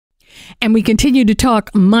And we continue to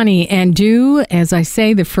talk money and do, as I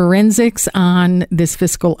say, the forensics on this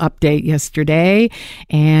fiscal update yesterday.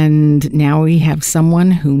 And now we have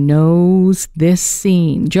someone who knows this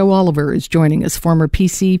scene. Joe Oliver is joining us, former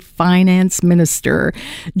PC finance minister.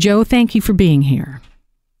 Joe, thank you for being here.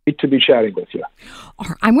 Great to be chatting with you.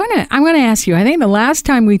 I want to ask you. I think the last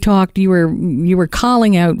time we talked, you were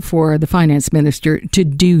calling out for the finance minister to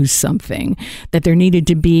do something. That there needed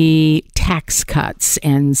to be tax cuts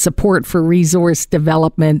and support for resource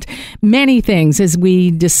development. Many things, as we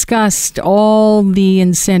discussed, all the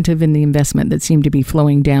incentive and the investment that seemed to be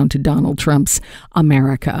flowing down to Donald Trump's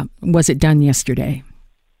America. Was it done yesterday?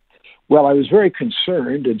 Well, I was very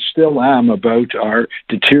concerned and still am about our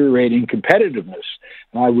deteriorating competitiveness.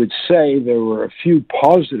 And I would say there were a few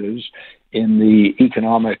positives in the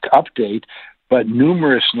economic update, but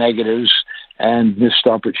numerous negatives and missed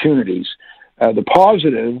opportunities. The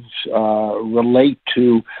positives relate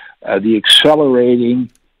to the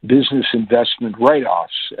accelerating business investment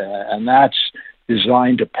write-offs, and that's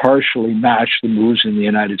designed to partially match the moves in the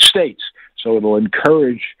United States. So it'll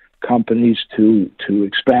encourage companies to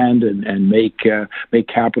expand and make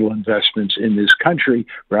capital investments in this country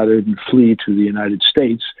rather than flee to the United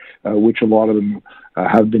States, which a lot of them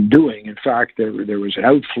have been doing. In fact, there was an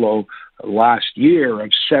outflow last year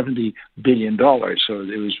of $70 billion, so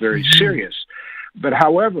it was very serious. But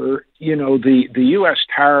however, the U.S.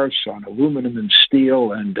 tariffs on aluminum and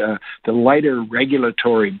steel and the lighter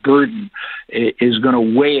regulatory burden is going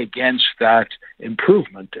to weigh against that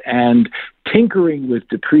improvement. And tinkering with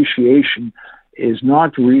depreciation is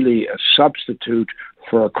not really a substitute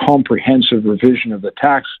for a comprehensive revision of the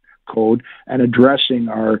tax code and addressing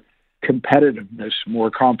our competitiveness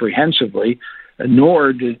more comprehensively,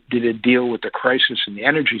 nor did it deal with the crisis in the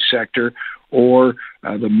energy sector or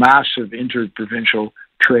the massive interprovincial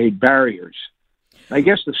trade barriers. I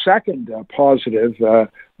guess the second positive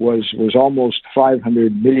was almost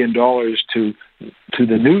 $500 million to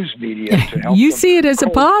the news media to help. You see it as a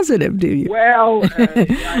positive, do you? Well,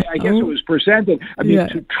 I guess it was presented.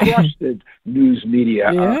 To trusted news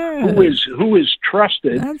media, who is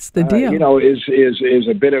trusted. That's the deal. Is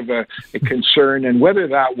a bit of a concern, and whether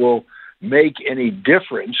that will make any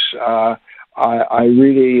difference, I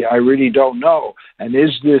really don't know. And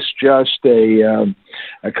is this just a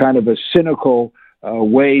kind of a cynical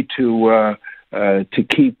way to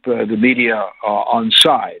keep the media on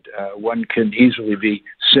side? One can easily be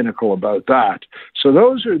cynical about that. So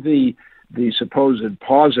those are the supposed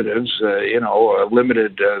positives,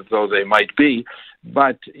 limited though they might be.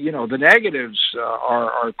 But the negatives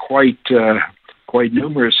are quite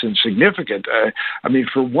numerous and significant.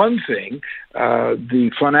 For one thing,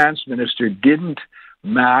 the finance minister didn't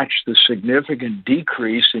match the significant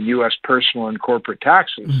decrease in U.S. personal and corporate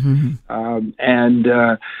taxes. And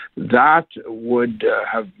that would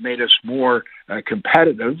have made us more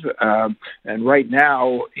competitive. And right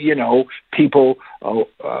now, people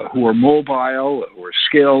who are mobile, who are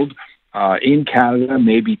skilled in Canada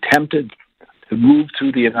may be tempted to move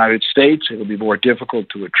to the United States. It'll be more difficult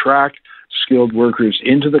to attract skilled workers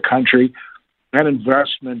into the country. That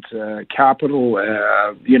investment capital,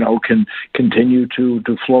 can continue to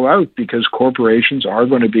flow out because corporations are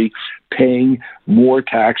going to be paying more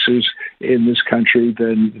taxes in this country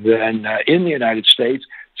than in the United States.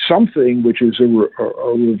 Something which is a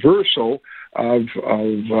reversal of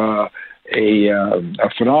a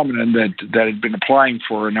phenomenon that had been applying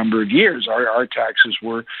for a number of years. Our taxes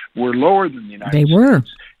were lower than the United States. They were.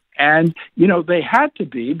 And, they had to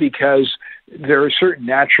be because there are certain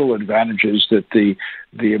natural advantages that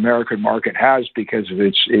the American market has because of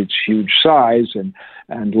its huge size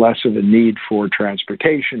and less of a need for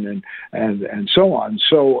transportation and so on.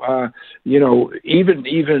 So,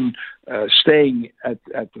 even staying at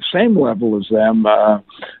the same level as them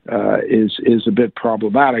is a bit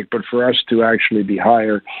problematic. But for us to actually be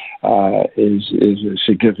higher is a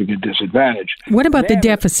significant disadvantage. What about the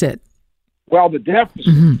deficit? Well, the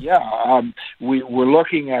deficit, we're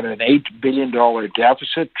looking at an $8 billion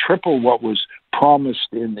deficit, triple what was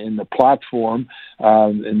promised in the platform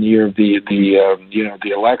in the year of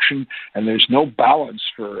the election, and there's no balance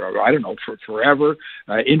for forever.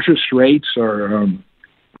 Interest rates are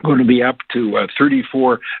going to be up to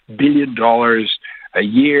 $34 billion a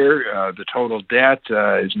year. The total debt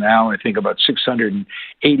is now, I think, about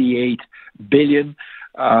 $688 billion.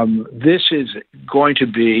 This is going to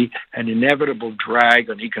be an inevitable drag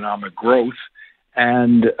on economic growth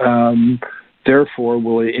and therefore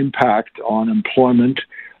will impact on employment,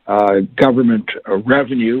 government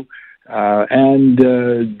revenue, and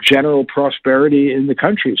general prosperity in the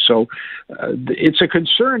country. So it's a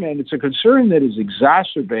concern, and it's a concern that is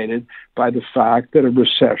exacerbated by the fact that a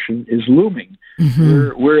recession is looming.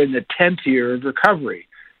 Mm-hmm. We're in the 10th year of recovery.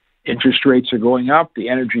 Interest rates are going up. The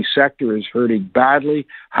energy sector is hurting badly.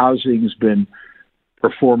 Housing's been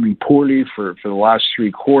performing poorly for the last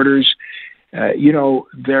 3 quarters.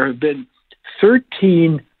 There have been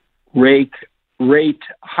 13 rate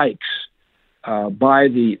hikes by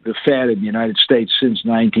the Fed in the United States since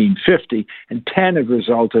 1950, and 10 have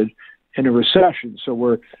resulted in a recession. So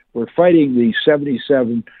we're fighting the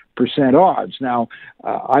 77% odds. Now,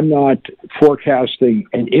 I'm not forecasting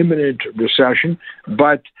an imminent recession,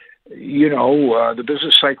 but the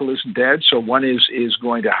business cycle isn't dead, so one is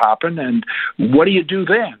going to happen. And what do you do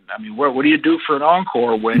then? I mean, what do you do for an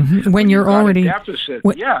encore when you're already deficit?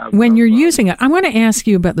 When you're using it? I want to ask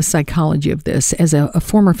you about the psychology of this as a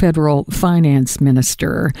former federal finance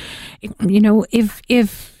minister. If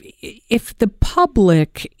the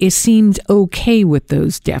public seemed okay with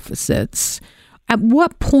those deficits, at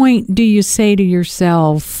what point do you say to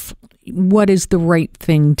yourself, what is the right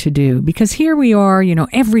thing to do? Because here we are,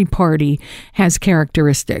 every party has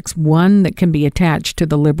characteristics. One that can be attached to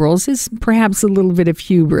the Liberals is perhaps a little bit of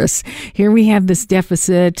hubris. Here we have this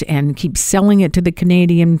deficit and keep selling it to the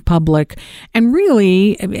Canadian public and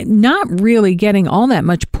really not really getting all that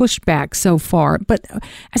much pushback so far. But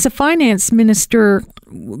as a finance minister,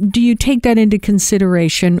 do you take that into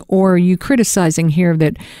consideration, or are you criticizing here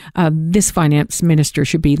that this finance minister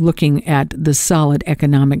should be looking at the solid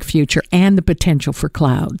economic future and the potential for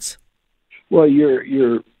clouds? Well,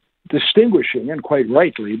 you're distinguishing, and quite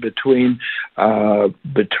rightly, between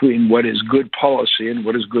what is good policy and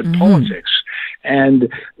what is good politics.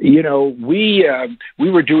 And we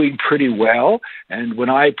were doing pretty well. And when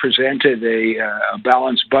I presented a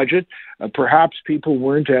balanced budget, perhaps people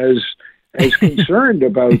weren't as concerned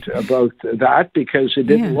about that, because it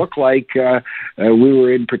didn't look like we were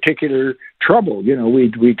in particular trouble.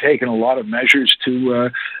 We'd taken a lot of measures to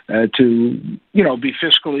be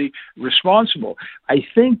fiscally responsible. I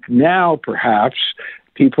think now perhaps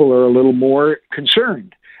people are a little more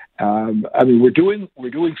concerned. We're doing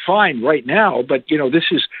fine right now, but this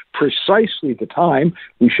is precisely the time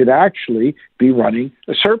we should actually be running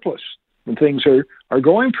a surplus when things are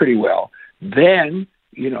going pretty well. Then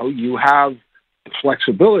you have the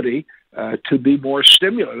flexibility to be more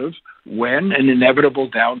stimulative when an inevitable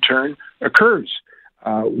downturn occurs.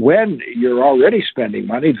 When you're already spending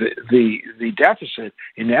money, the deficit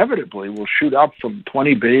inevitably will shoot up from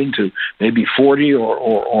 20 billion to maybe 40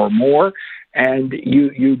 or more, and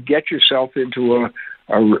you get yourself into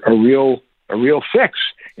a real fix.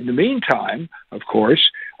 In the meantime, of course,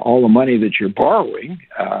 all the money that you're borrowing,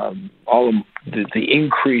 the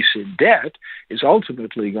increase in debt is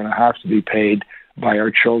ultimately going to have to be paid by our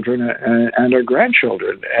children and our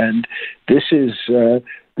grandchildren, and this is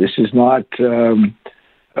not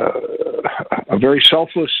a very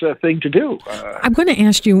selfless thing to do. I'm going to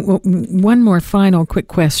ask you one more final quick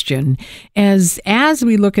question. As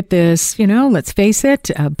we look at this, let's face it,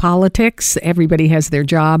 politics, everybody has their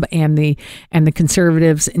job, and the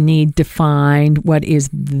Conservatives need to find what is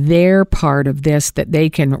their part of this that they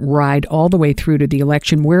can ride all the way through to the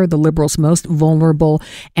election. Where are the Liberals most vulnerable,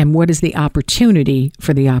 and what is the opportunity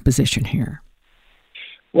for the opposition here?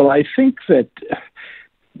 Well, I think that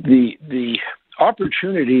the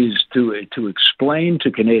opportunities to explain to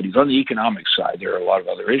Canadians on the economic side, there are a lot of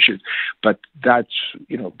other issues, but that's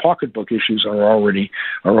pocketbook issues are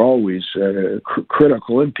always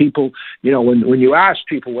critical. And people, when you ask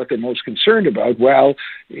people what they're most concerned about, well,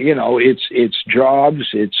 it's jobs,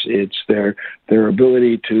 it's their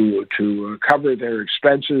ability to cover their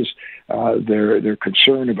expenses, their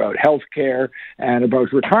concern about health care and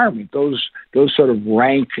about retirement. Those sort of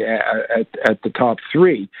rank at the top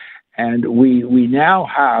 3. And we now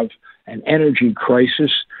have an energy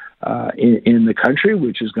crisis in the country,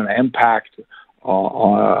 which is going to impact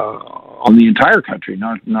on the entire country,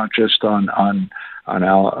 not just on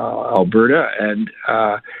Alberta. And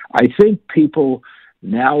I think people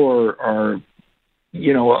now are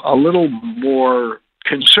a little more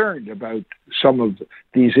concerned about some of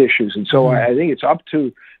these issues. And so I think it's up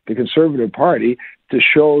to the Conservative Party to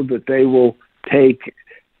show that they will take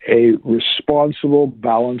a responsible,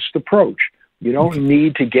 balanced approach. You don't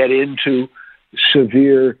need to get into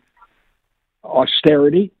severe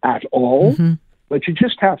austerity at all, but you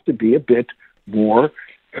just have to be a bit more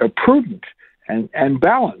prudent and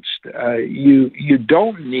balanced. You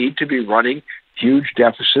don't need to be running huge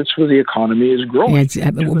deficits where the economy is growing.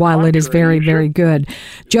 While it is very, very good.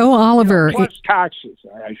 Joe Oliver. Plus taxes,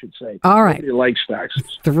 I should say. All right. Nobody likes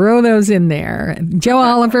taxes. Throw those in there. Joe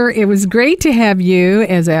Oliver, it was great to have you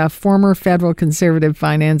as a former federal conservative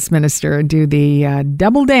finance minister do the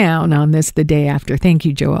double down on this the day after. Thank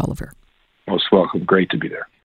you, Joe Oliver. Most welcome. Great to be there.